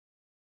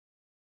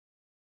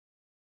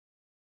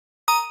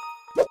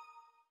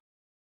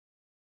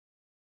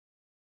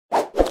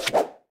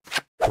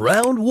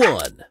Round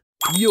 1.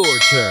 Your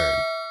turn.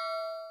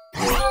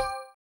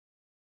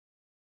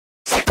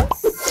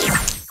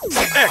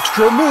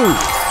 Extra move.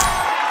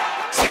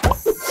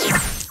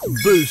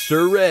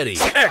 Booster ready.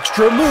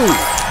 Extra move.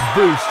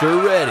 Booster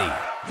ready.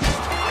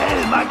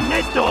 El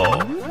Magneto.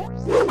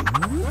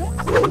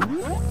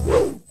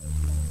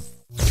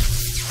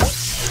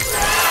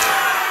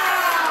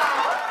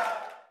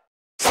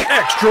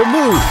 Extra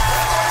move.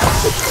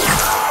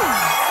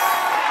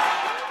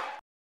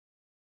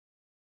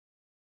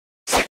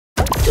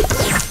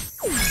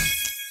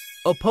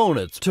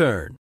 Opponent's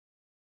turn.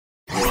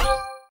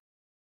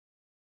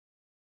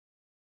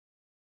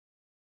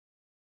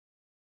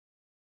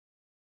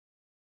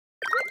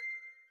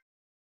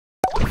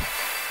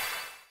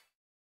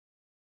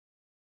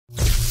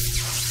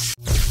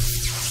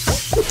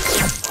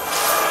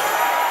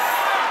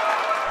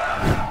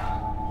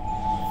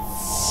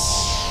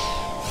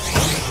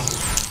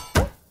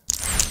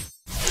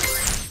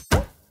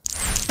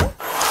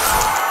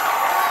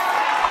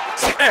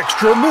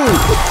 Extra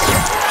move.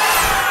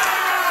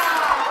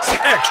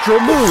 Extra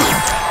move.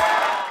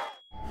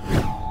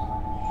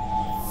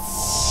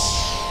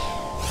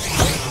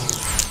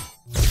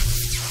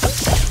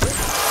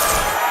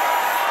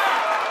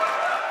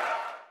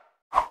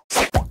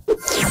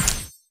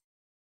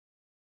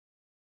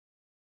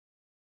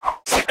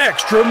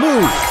 Extra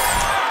move.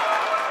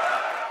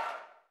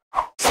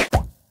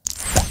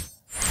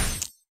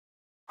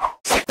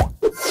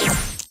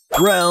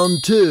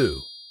 Round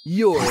 2.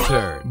 Your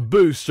turn.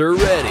 Booster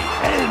ready.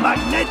 El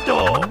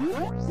Magneto.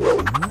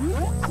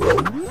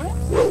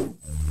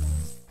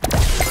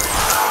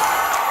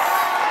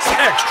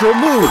 Extra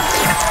move.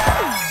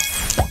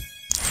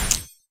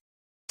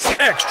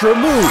 Extra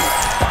move.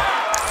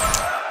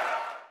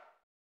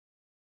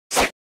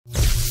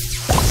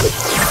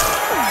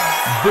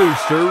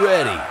 Booster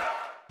ready.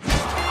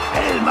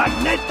 El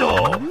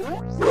Magneto.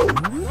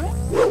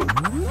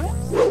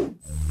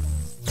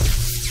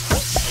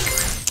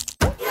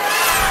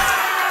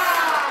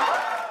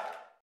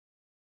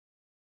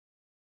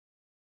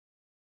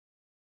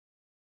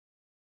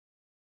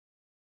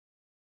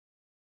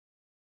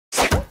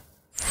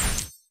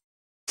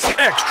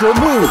 Extra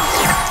move.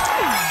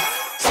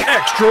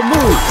 Extra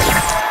move.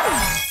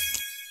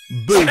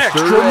 Booster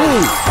Extra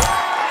ready.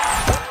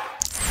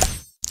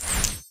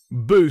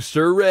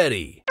 Booster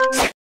ready.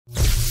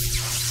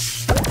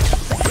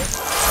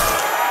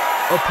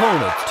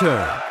 Opponent's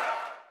turn.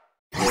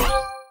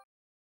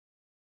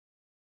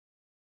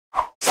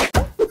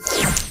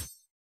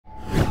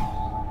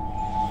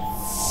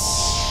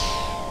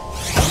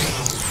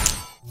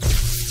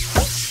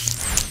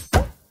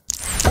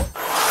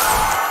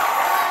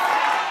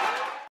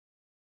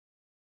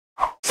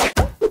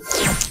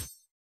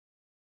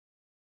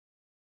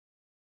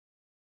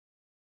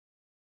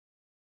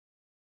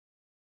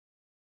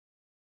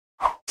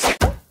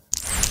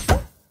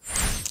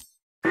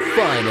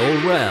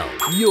 Final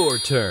round. Your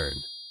turn.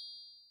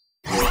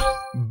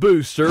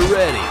 Booster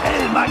ready.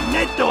 El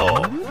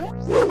Magneto.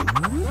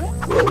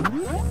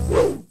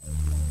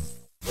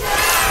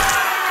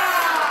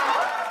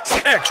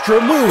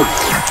 Extra move.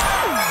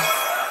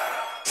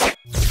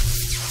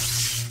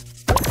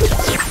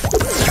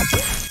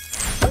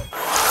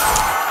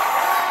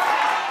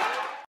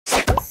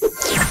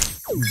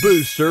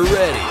 Booster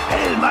ready.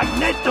 El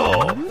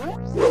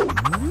Magneto.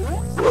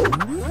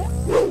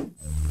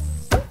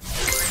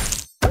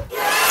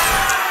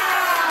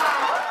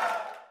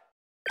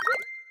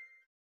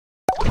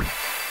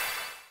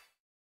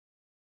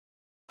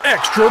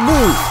 Extra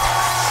move.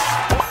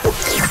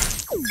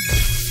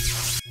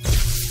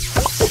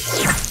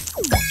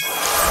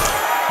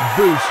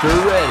 Booster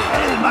ready.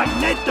 El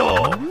Magneto.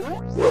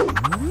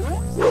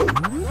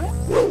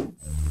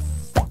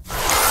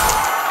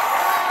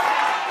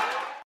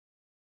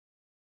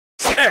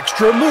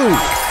 Extra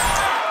move.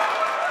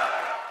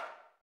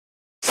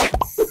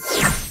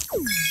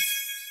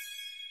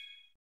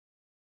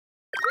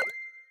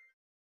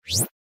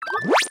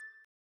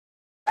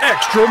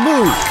 Extra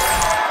move.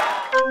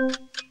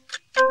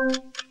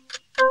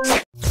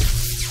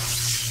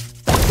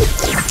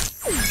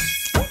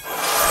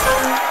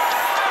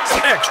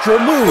 Extra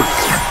move.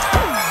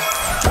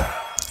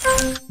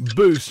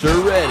 Booster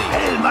ready.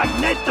 El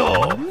Magneto.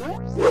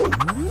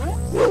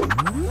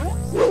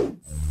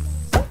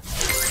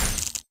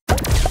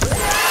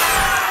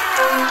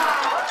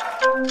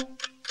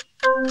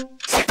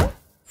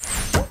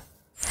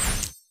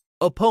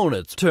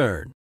 Opponent's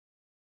turn.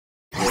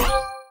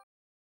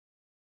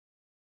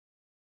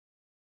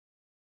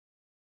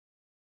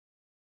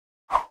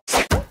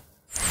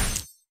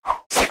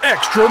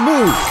 Extra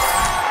move.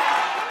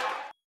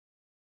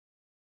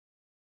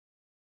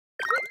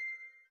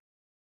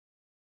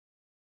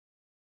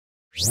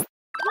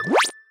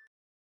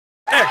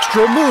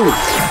 Extra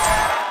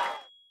move.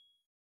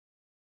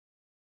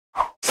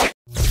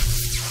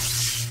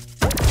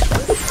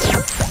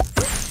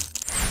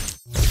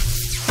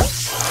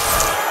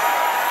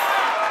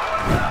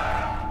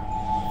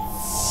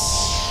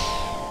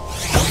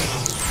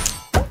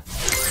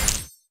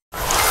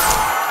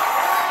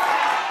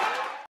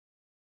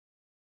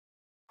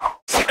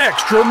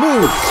 Extra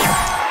move!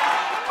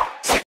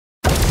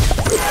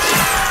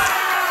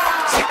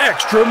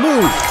 Extra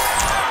move!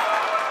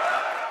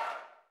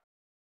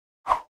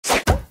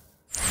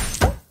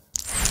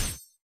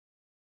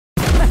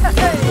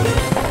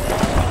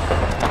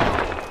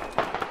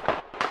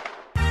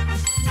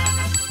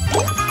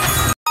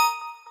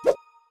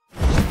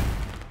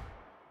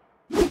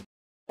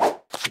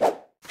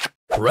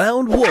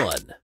 Round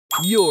 1.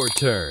 Your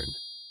turn.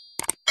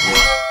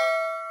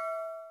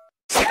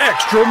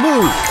 Extra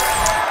move!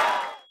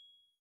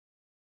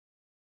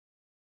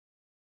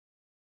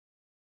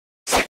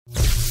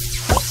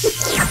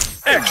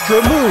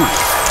 Extra move!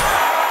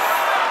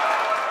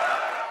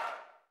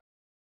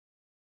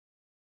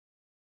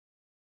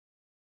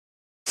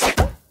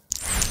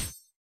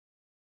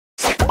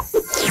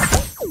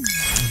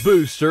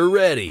 Booster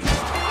ready.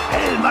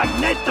 El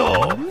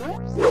Magneto.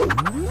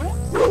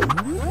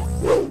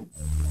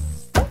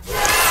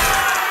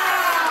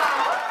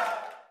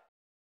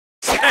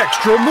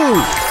 Extra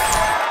move!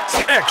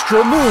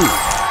 Extra move!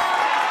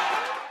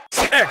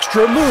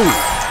 Extra move!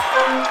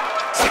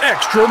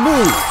 Extra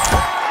move!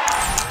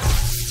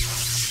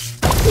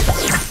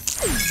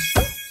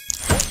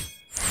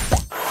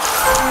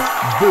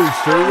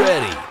 Booster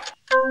ready.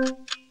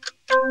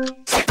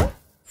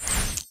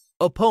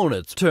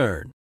 Opponent's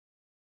turn.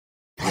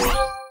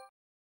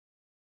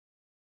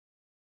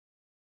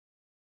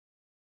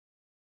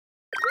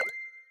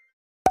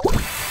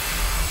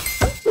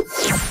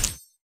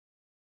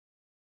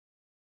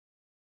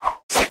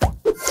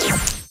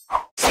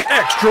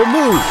 Extra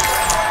move!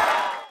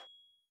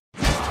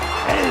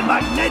 El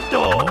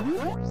Magneto.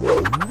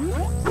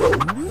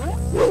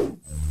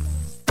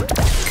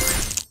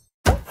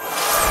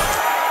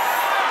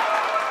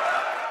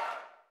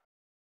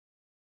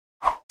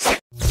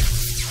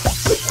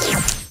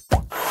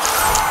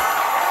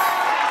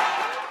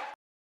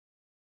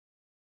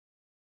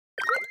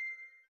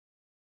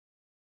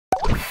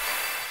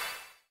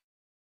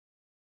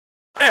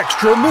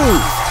 Extra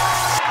move!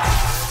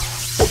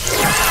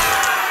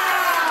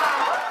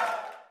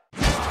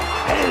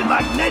 El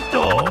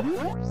Magneto.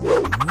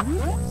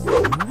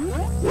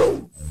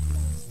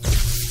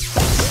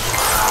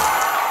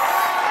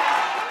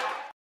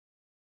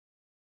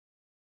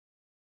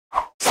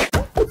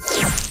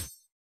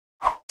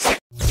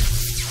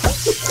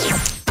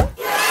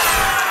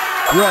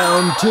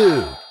 Round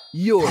 2.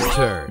 Your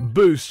turn.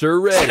 Booster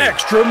ready.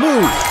 Extra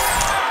move!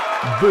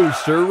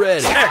 Booster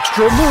ready.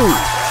 Extra move!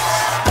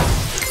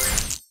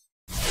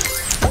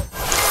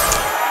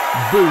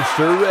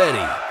 Booster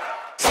ready.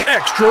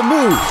 Extra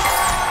move!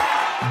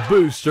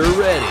 Booster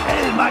ready.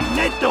 El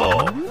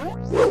Magneto.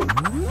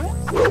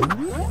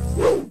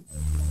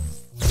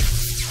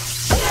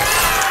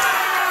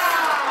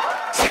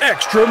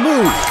 Extra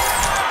move!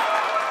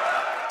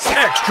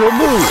 Extra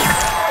move!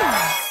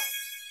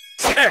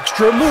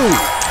 Extra move!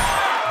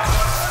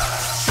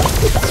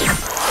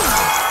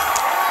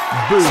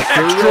 Booster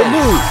extra ready.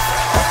 Move!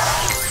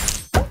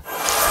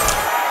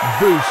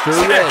 Booster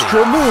ready.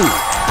 Extra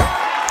move!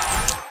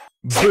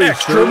 Booster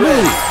extra ready.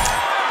 Move!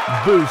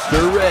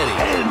 Booster ready.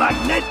 El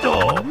Magneto.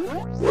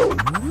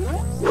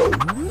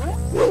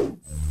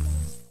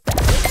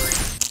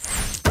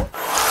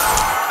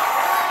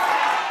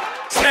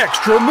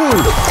 Extra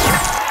move!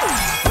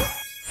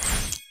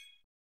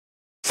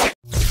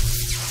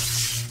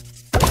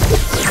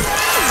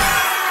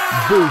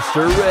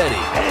 Booster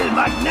ready. El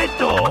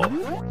Magneto.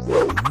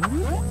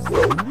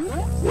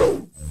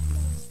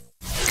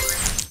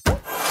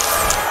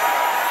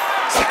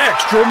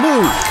 Extra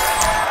move!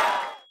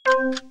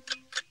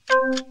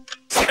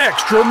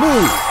 Extra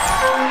move!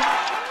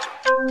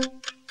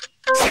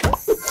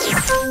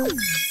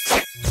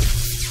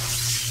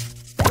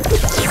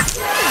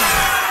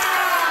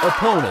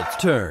 Opponent's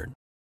turn.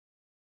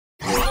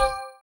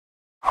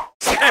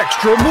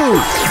 Extra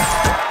move!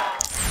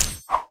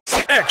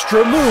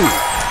 Extra move!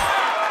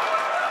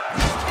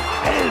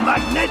 El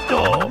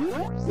Magneto.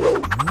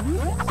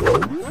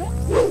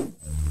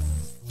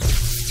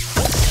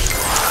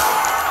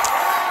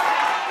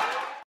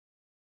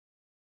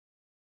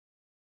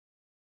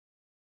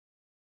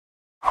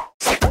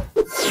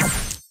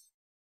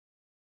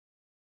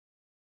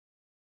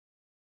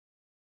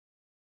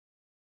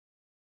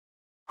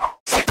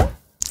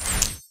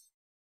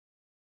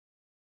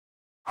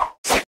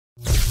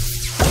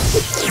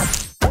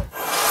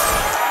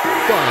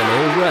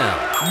 Final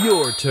round.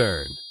 Your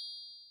turn.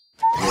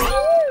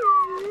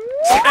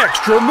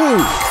 Extra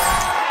move!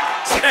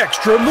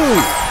 Extra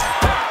move!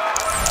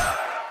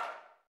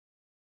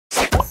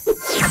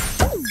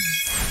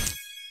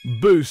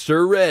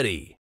 Booster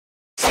ready.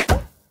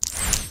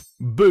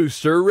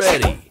 Booster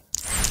ready.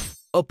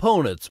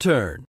 Opponent's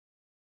turn.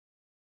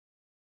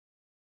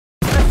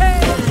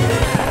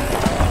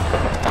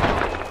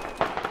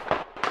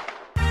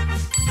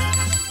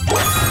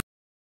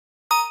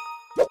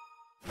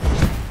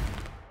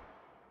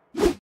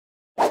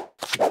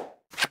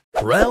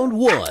 Round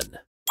 1.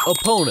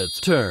 Opponent's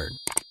turn.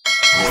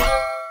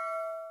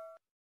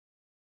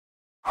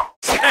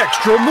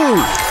 Extra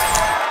move!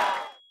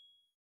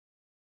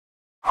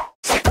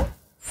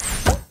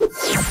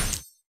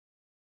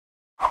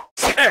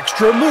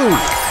 Extra move!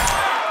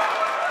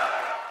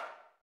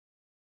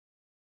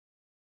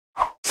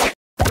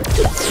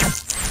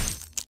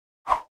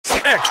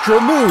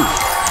 Extra move!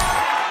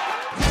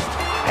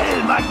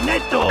 El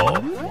Magneto.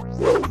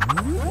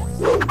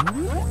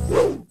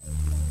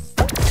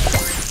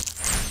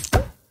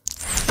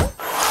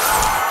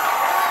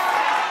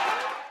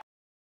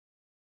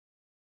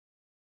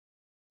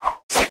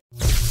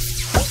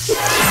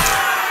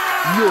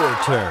 Your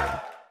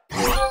turn.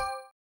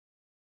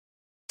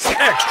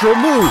 Extra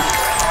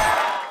move!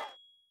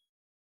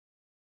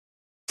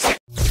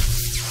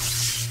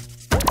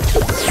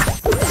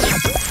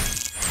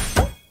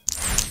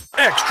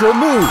 Extra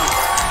move!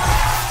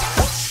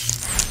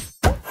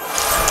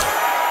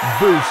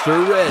 Booster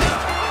ready.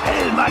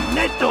 El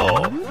Magneto.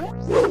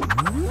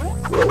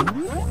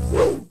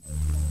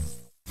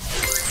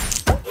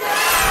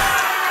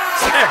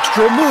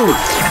 Extra move!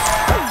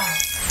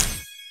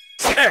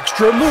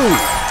 Extra move!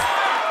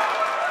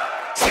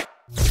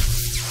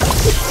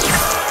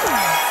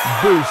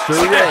 Booster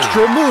ready.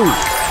 Extra move!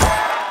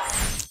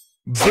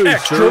 Booster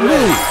extra ready.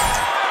 Move!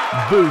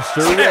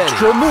 Booster ready.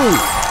 Extra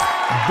move!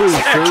 Booster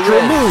extra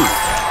ready. Move!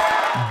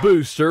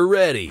 Booster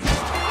ready.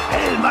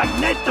 El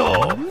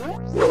Magneto.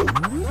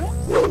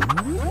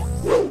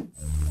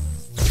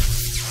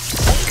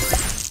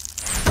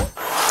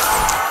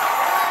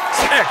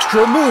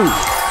 Extra move!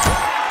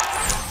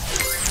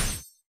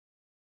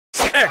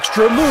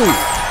 Extra move!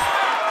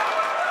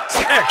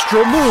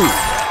 Extra move!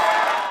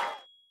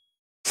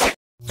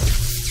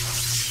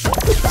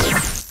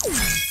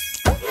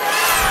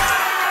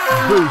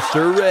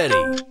 Booster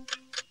ready.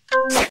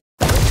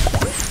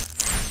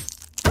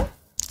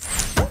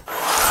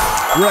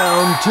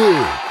 Round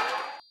 2.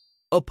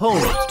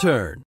 Opponent's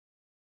turn.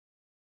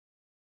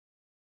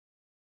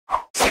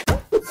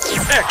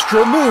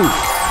 Extra move!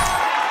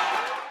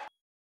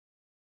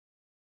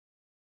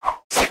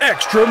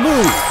 Extra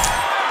move!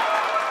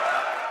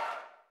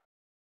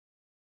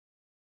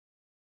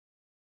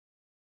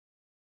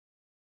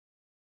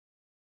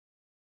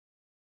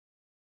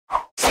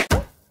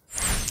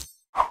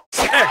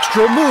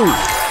 Extra move!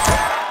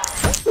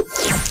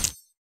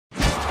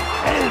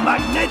 El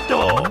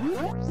Magneto.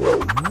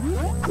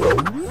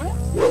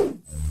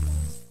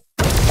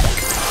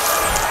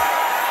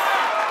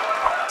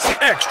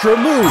 Extra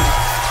move!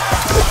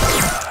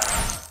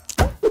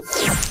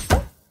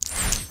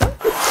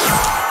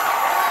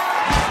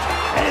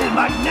 El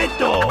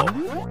Magneto.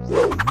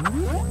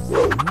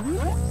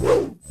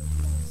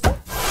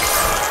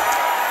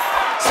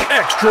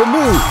 Extra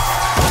move!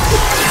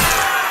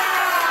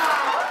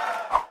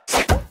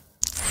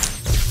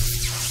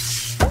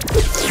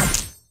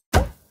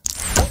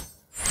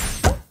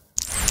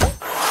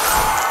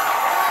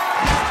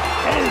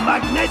 El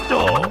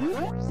Magneto.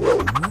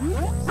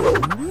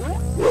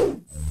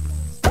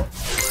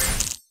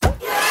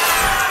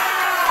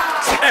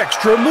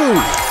 Extra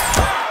move!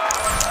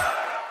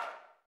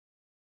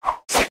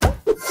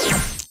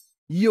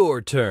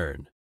 Your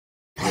turn.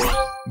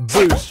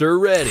 Booster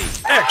ready.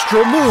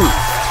 Extra move!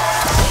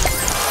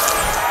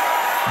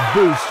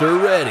 Booster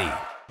ready.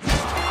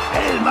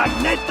 El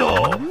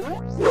Magneto.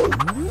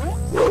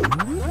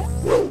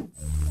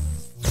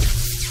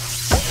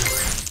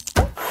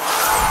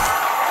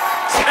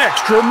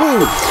 Extra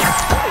move!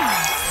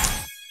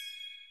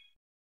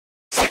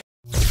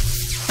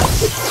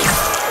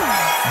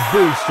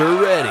 Booster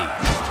ready.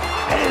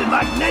 El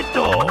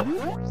Magneto.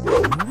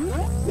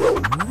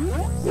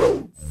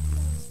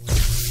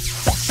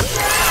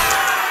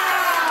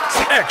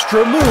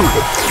 Extra move!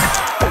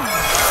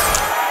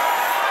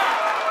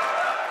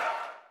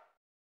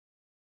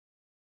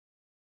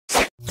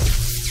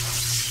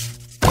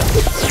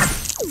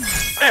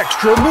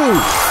 Extra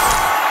move!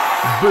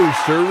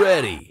 Booster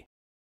ready.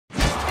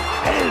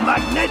 El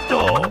Magneto.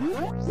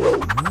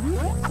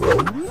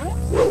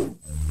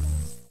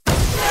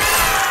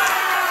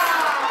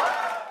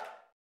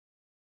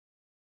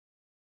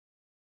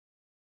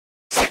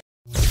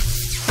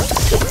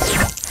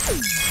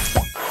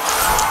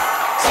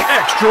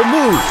 Extra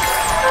move!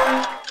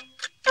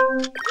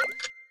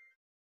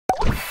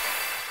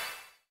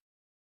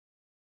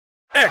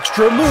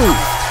 Extra move!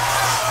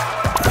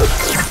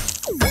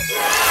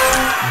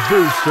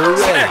 Booster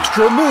ready.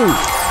 Extra move!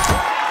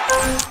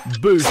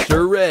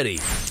 Booster ready.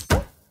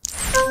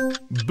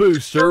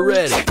 Booster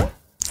ready.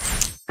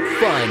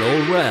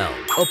 Final round.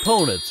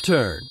 Opponent's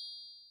turn.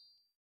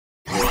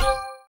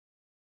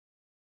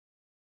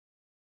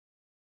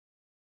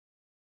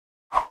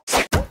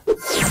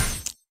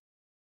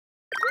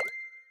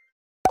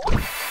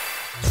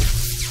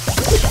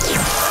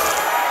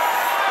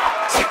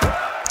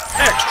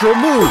 Extra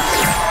move!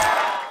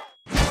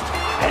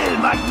 El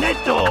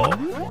Magneto.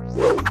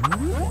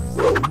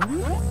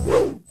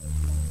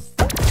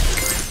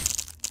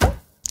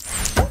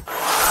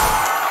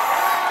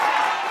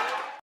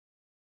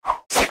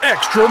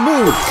 Extra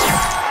move!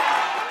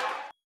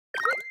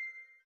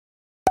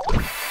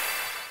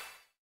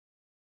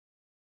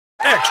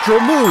 Extra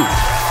move!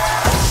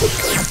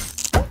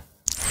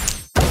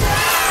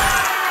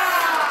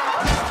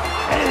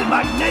 El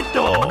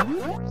Magneto.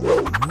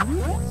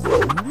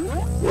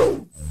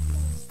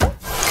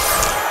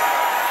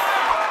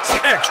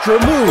 Extra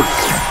move.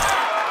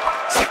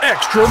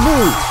 Extra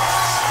move.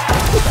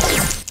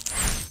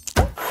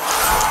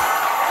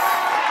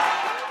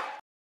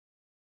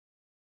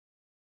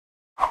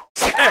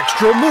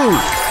 Extra move.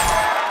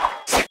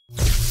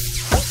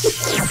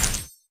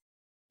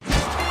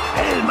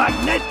 El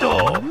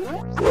Magneto.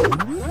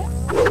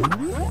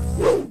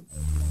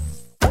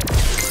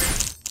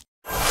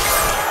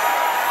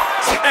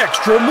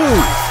 Extra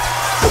move.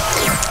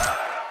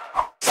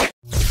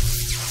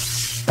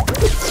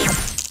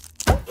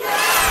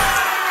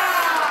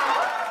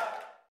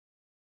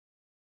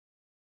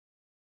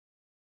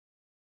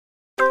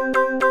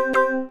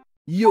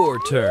 Your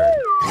turn.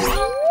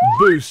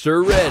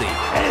 Booster ready.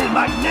 El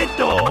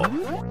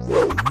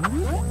Magneto.